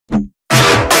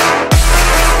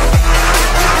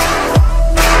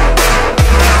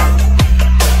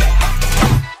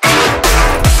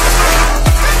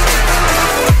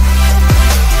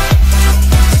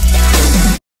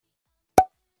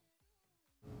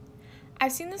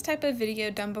I've seen this type of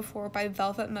video done before by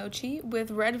velvetmochi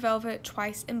with red velvet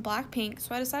twice in black pink,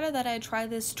 so I decided that I'd try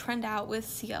this trend out with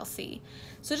CLC.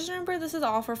 So just remember, this is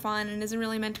all for fun and isn't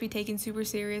really meant to be taken super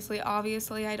seriously.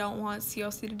 Obviously, I don't want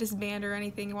CLC to disband or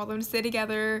anything. I want them to stay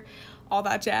together, all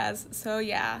that jazz. So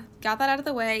yeah, got that out of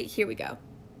the way. Here we go.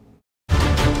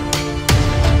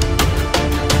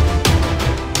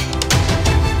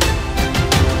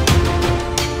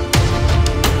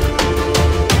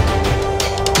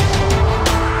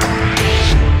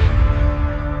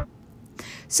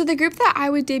 So the group that I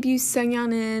would debut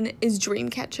Seungyeon in is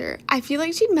Dreamcatcher. I feel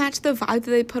like she'd match the vibe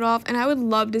that they put off, and I would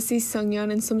love to see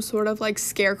Seungyeon in some sort of like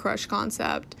scare crush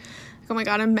concept. Like, oh my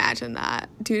god, imagine that.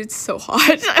 Dude, it's so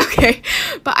hot. Okay.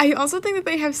 But I also think that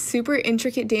they have super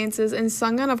intricate dances, and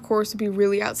Seungyeon, of course, would be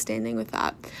really outstanding with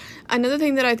that. Another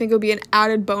thing that I think would be an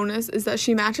added bonus is that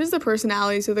she matches the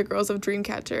personalities of the girls of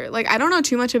Dreamcatcher. Like, I don't know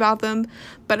too much about them,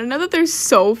 but I know that they're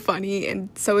so funny, and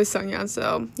so is Seungyeon,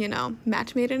 so, you know,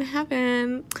 match made in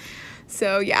heaven.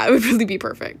 So, yeah, it would really be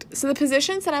perfect. So the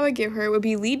positions that I would give her would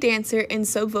be lead dancer and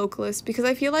sub-vocalist, because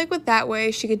I feel like with that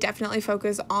way, she could definitely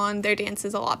focus on their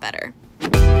dances a lot better.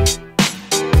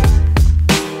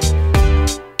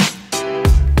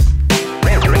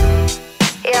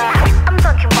 Yeah, I'm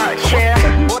talking about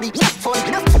you.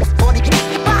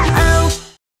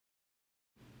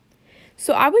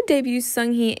 So I would debut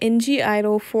Seunghee in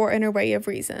G-Idol for an array of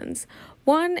reasons.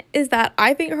 One is that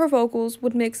I think her vocals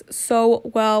would mix so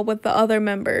well with the other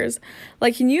members.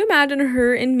 Like, can you imagine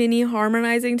her and Minnie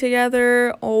harmonizing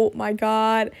together? Oh my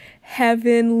god,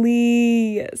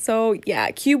 heavenly. So yeah,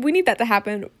 Cube, we need that to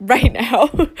happen right now.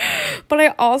 But I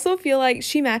also feel like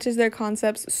she matches their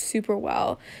concepts super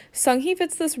well. Seunghee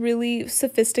fits this really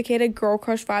sophisticated girl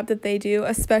crush vibe that they do,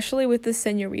 especially with the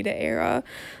Senorita era.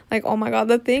 Like, oh my god,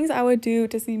 the things I would do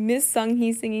to see Miss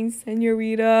Seunghee singing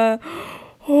Senorita.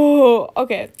 Oh,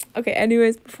 okay,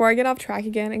 anyways, before I get off track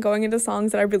again and going into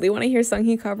songs that I really want to hear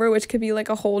Seunghee cover, which could be like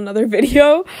a whole nother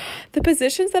video, the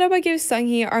positions that I would give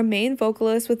Seunghee are main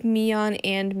vocalist with Miyeon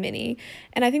and Minnie,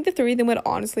 and I think the three of them would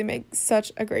honestly make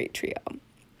such a great trio.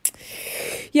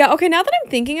 Yeah, okay, now that I'm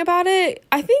thinking about it,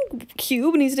 I think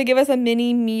Cube needs to give us a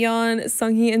mini Miyeon,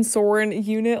 Seunghee, and Soren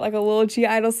unit, like a little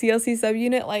G-Idol CLC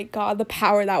subunit. Like, god, the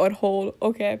power that would hold.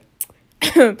 Okay.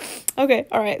 Okay,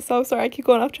 all right, so I'm sorry I keep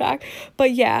going off track,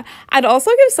 but yeah, I'd also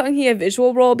give Seunghee a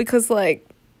visual role because, like,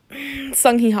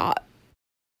 Seunghee hot.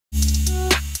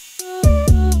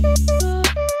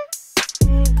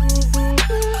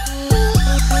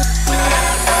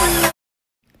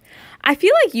 I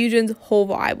feel like Yujin's whole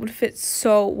vibe would fit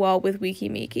so well with weki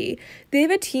meki. They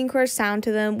have a teen crush sound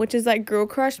to them, which is like girl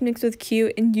crush mixed with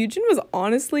cute, and Yujin was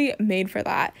honestly made for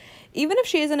that. Even if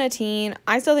she isn't a teen,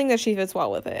 I still think that she fits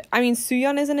well with it. I mean,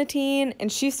 Sooyeon isn't a teen,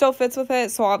 and she still fits with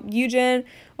it, so Yujin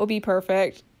will be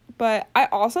perfect. But I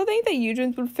also think that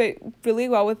Yujin's would fit really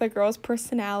well with the girls'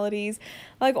 personalities.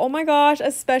 Like, oh my gosh,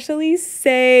 especially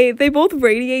Say. They both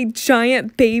radiate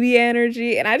giant baby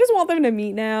energy, and I just want them to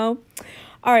meet now.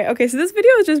 Alright, okay, so this video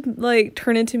is just, like,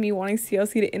 turned into me wanting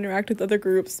CLC to interact with other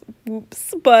groups.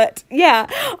 Whoops. But, yeah,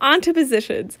 on to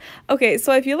positions. Okay,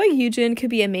 so I feel like Yujin could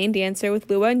be a main dancer with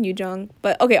Lua and Yujong.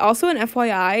 But, okay, also an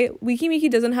FYI, weki meki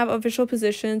doesn't have official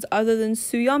positions other than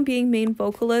Sooyeon being main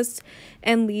vocalist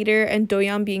and leader and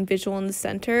Doyeon being visual in the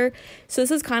center. So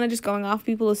this is kind of just going off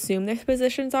people assume their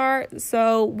positions are.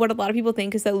 So what a lot of people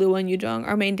think is that Lua and Yujong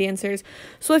are main dancers.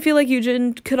 So I feel like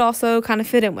Yujin could also kind of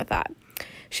fit in with that.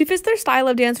 She fits their style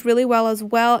of dance really well as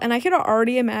well, and I could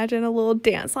already imagine a little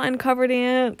dance line cover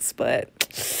dance, but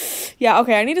yeah,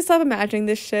 okay, I need to stop imagining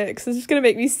this shit because it's just gonna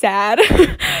make me sad.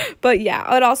 But yeah,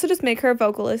 I would also just make her a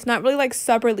vocalist, not really like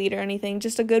sub or lead or anything,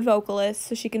 just a good vocalist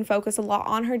so she can focus a lot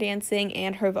on her dancing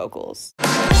and her vocals.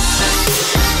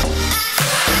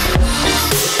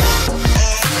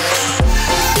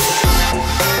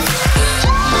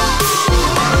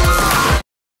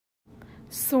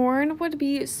 Soren would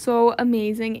be so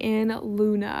amazing in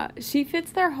Loona. She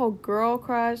fits their whole girl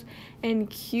crush and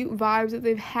cute vibes that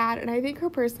they've had, and I think her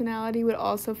personality would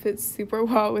also fit super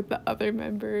well with the other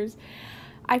members.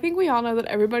 I think we all know that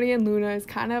everybody in Loona is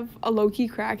kind of a low-key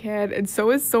crackhead, and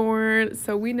so is Soren,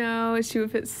 so we know she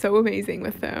would fit so amazing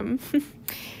with them.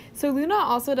 So Loona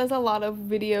also does a lot of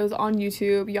videos on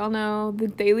YouTube. Y'all know the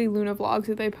daily Loona vlogs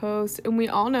that they post, and we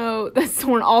all know that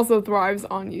Soren also thrives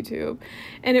on YouTube.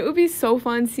 And it would be so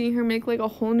fun seeing her make like a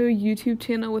whole new YouTube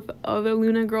channel with the other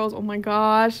Loona girls. Oh my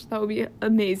gosh, that would be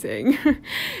amazing.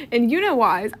 And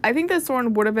unit-wise, I think that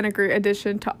Soren would have been a great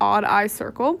addition to Odd Eye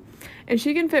Circle. And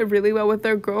she can fit really well with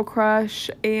their girl crush,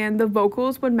 and the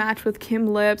vocals would match with Kim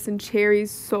Lips and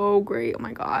Cherry's so great. Oh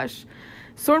my gosh.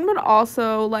 Soren would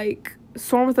also like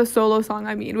Soren with a solo song,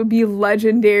 would be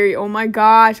legendary. Oh my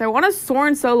gosh, I want a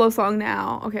Soren solo song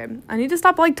now. Okay, I need to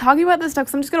stop like talking about this stuff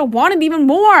because I'm just gonna want it even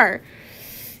more.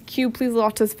 Q, please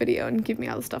watch this video and give me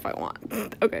all the stuff I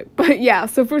want. Okay, but yeah,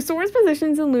 so for Soren's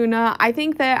positions in Loona, I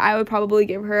think that I would probably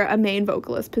give her a main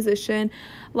vocalist position,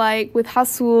 like with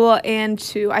Hasul and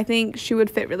Chu. I think she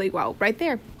would fit really well right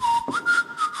there.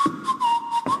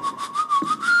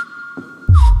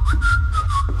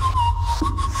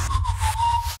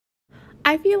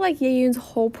 I feel like Yeyoon's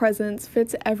whole presence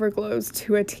fits Everglow's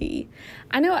to a T.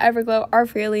 I know Everglow are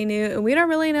fairly new and we don't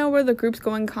really know where the group's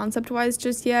going concept-wise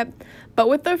just yet, but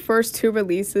with their first 2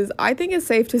 releases, I think it's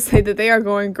safe to say that they are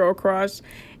going girl crush,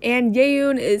 and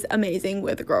Yeyoon is amazing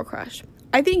with girl crush.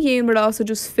 I think Yeyoon would also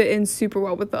just fit in super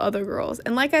well with the other girls,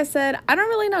 and like I said, I don't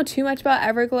really know too much about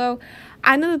Everglow.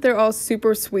 I know that they're all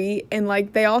super sweet and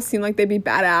like they all seem like they'd be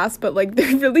badass, but like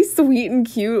they're really sweet and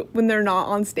cute when they're not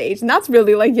on stage, and that's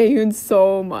really like Yeyoon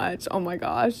so much. Oh my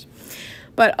gosh.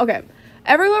 But okay,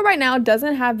 Everglow right now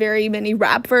doesn't have very many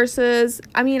rap verses.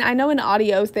 I mean, I know in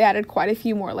audios they added quite a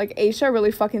few more, like Aisha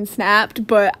really fucking snapped,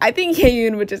 but I think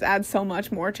Yeyoon would just add so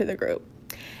much more to the group.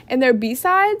 And their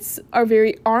B-sides are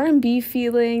very R&B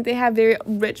feeling. They have very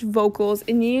rich vocals,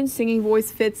 and Yeyoon's singing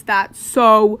voice fits that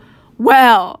so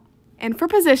well. And for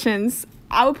positions,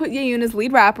 I would put Yeyoon as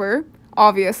lead rapper,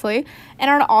 obviously, and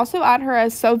I would also add her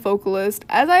as sub-vocalist,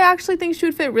 as I actually think she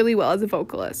would fit really well as a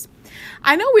vocalist.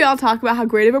 I know we all talk about how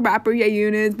great of a rapper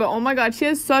Yeyoon is, but oh my god, she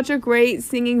has such a great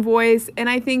singing voice, and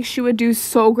I think she would do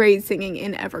so great singing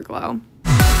in Everglow.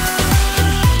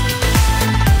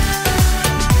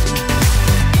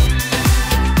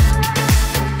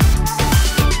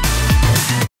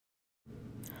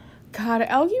 God,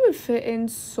 Elgi would fit in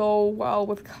so well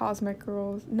with Cosmic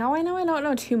Girls. Now I know I don't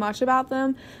know too much about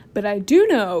them, but I do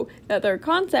know that their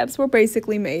concepts were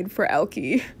basically made for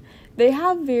Elgi. They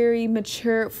have very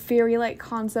mature, fairy-like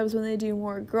concepts when they do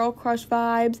more girl crush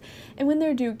vibes, and when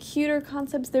they do cuter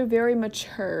concepts, they're very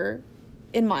mature,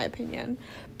 in my opinion.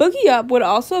 Boogie Up would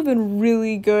also have been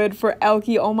really good for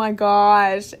Elgi, oh my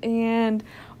gosh, and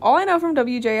all I know from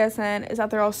WJSN is that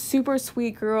they're all super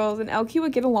sweet girls, and Elgi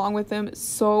would get along with them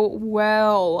so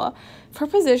well. For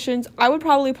positions, I would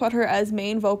probably put her as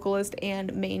main vocalist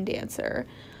and main dancer.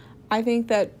 I think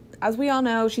that, as we all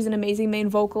know, she's an amazing main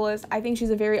vocalist. I think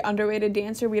she's a very underrated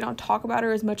dancer. We don't talk about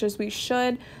her as much as we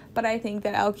should, but I think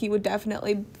that Elgi would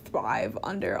definitely thrive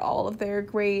under all of their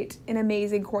great and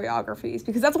amazing choreographies,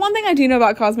 because that's one thing I do know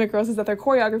about Cosmic Girls is that their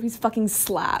choreographies fucking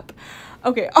slap.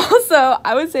 Okay, also,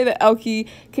 I would say that Elgi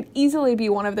could easily be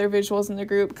one of their visuals in the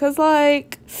group, because,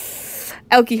 like,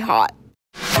 Elgi hot.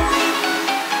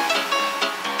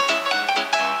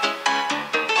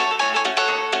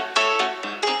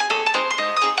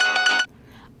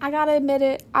 I gotta admit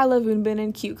it, I love Eunbin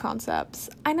in cute concepts.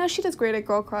 I know she does great at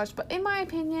girl crush, but in my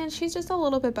opinion, she's just a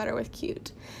little bit better with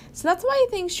cute. So that's why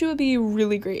I think she would be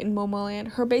really great in Momoland.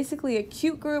 Her basically a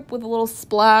cute group with a little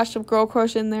splash of girl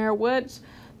crush in there, which,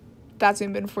 that's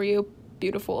Eunbin for you.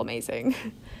 Beautiful, amazing.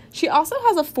 She also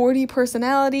has a 4D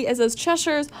personality, as does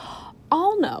Cheshire's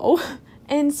all know,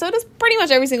 and so does pretty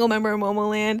much every single member of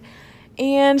Momoland,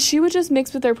 and she would just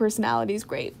mix with their personalities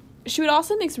great. She would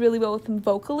also mix really well with them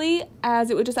vocally, as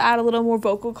it would just add a little more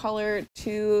vocal color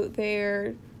to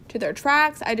their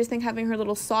tracks. I just think having her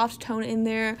little soft tone in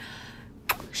there,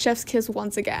 chef's kiss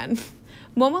once again.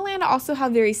 Momoland also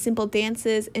have very simple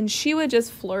dances, and she would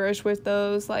just flourish with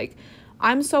those, like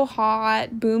I'm So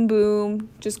Hot, Boom Boom,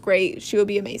 just great. She would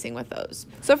be amazing with those.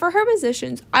 So for her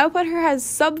positions, I would put her as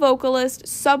sub-vocalist,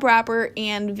 sub-rapper,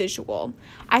 and visual.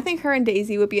 I think her and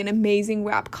Daisy would be an amazing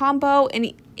rap combo,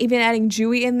 and even adding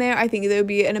Jui in there, I think they would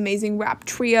be an amazing rap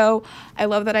trio. I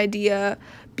love that idea.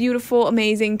 Beautiful,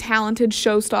 amazing, talented,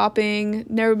 show-stopping,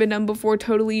 never been done before,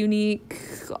 totally unique,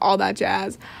 all that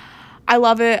jazz. I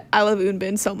love it. I love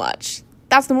Eunbin so much.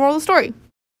 That's the moral of the story.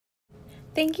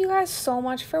 Thank you guys so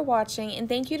much for watching, and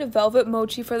thank you to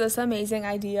velvetmochi for this amazing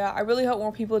idea. I really hope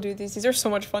more people do these. These are so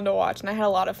much fun to watch, and I had a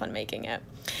lot of fun making it.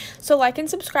 So like and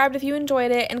subscribe if you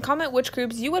enjoyed it, and comment which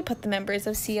groups you would put the members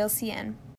of CLCN.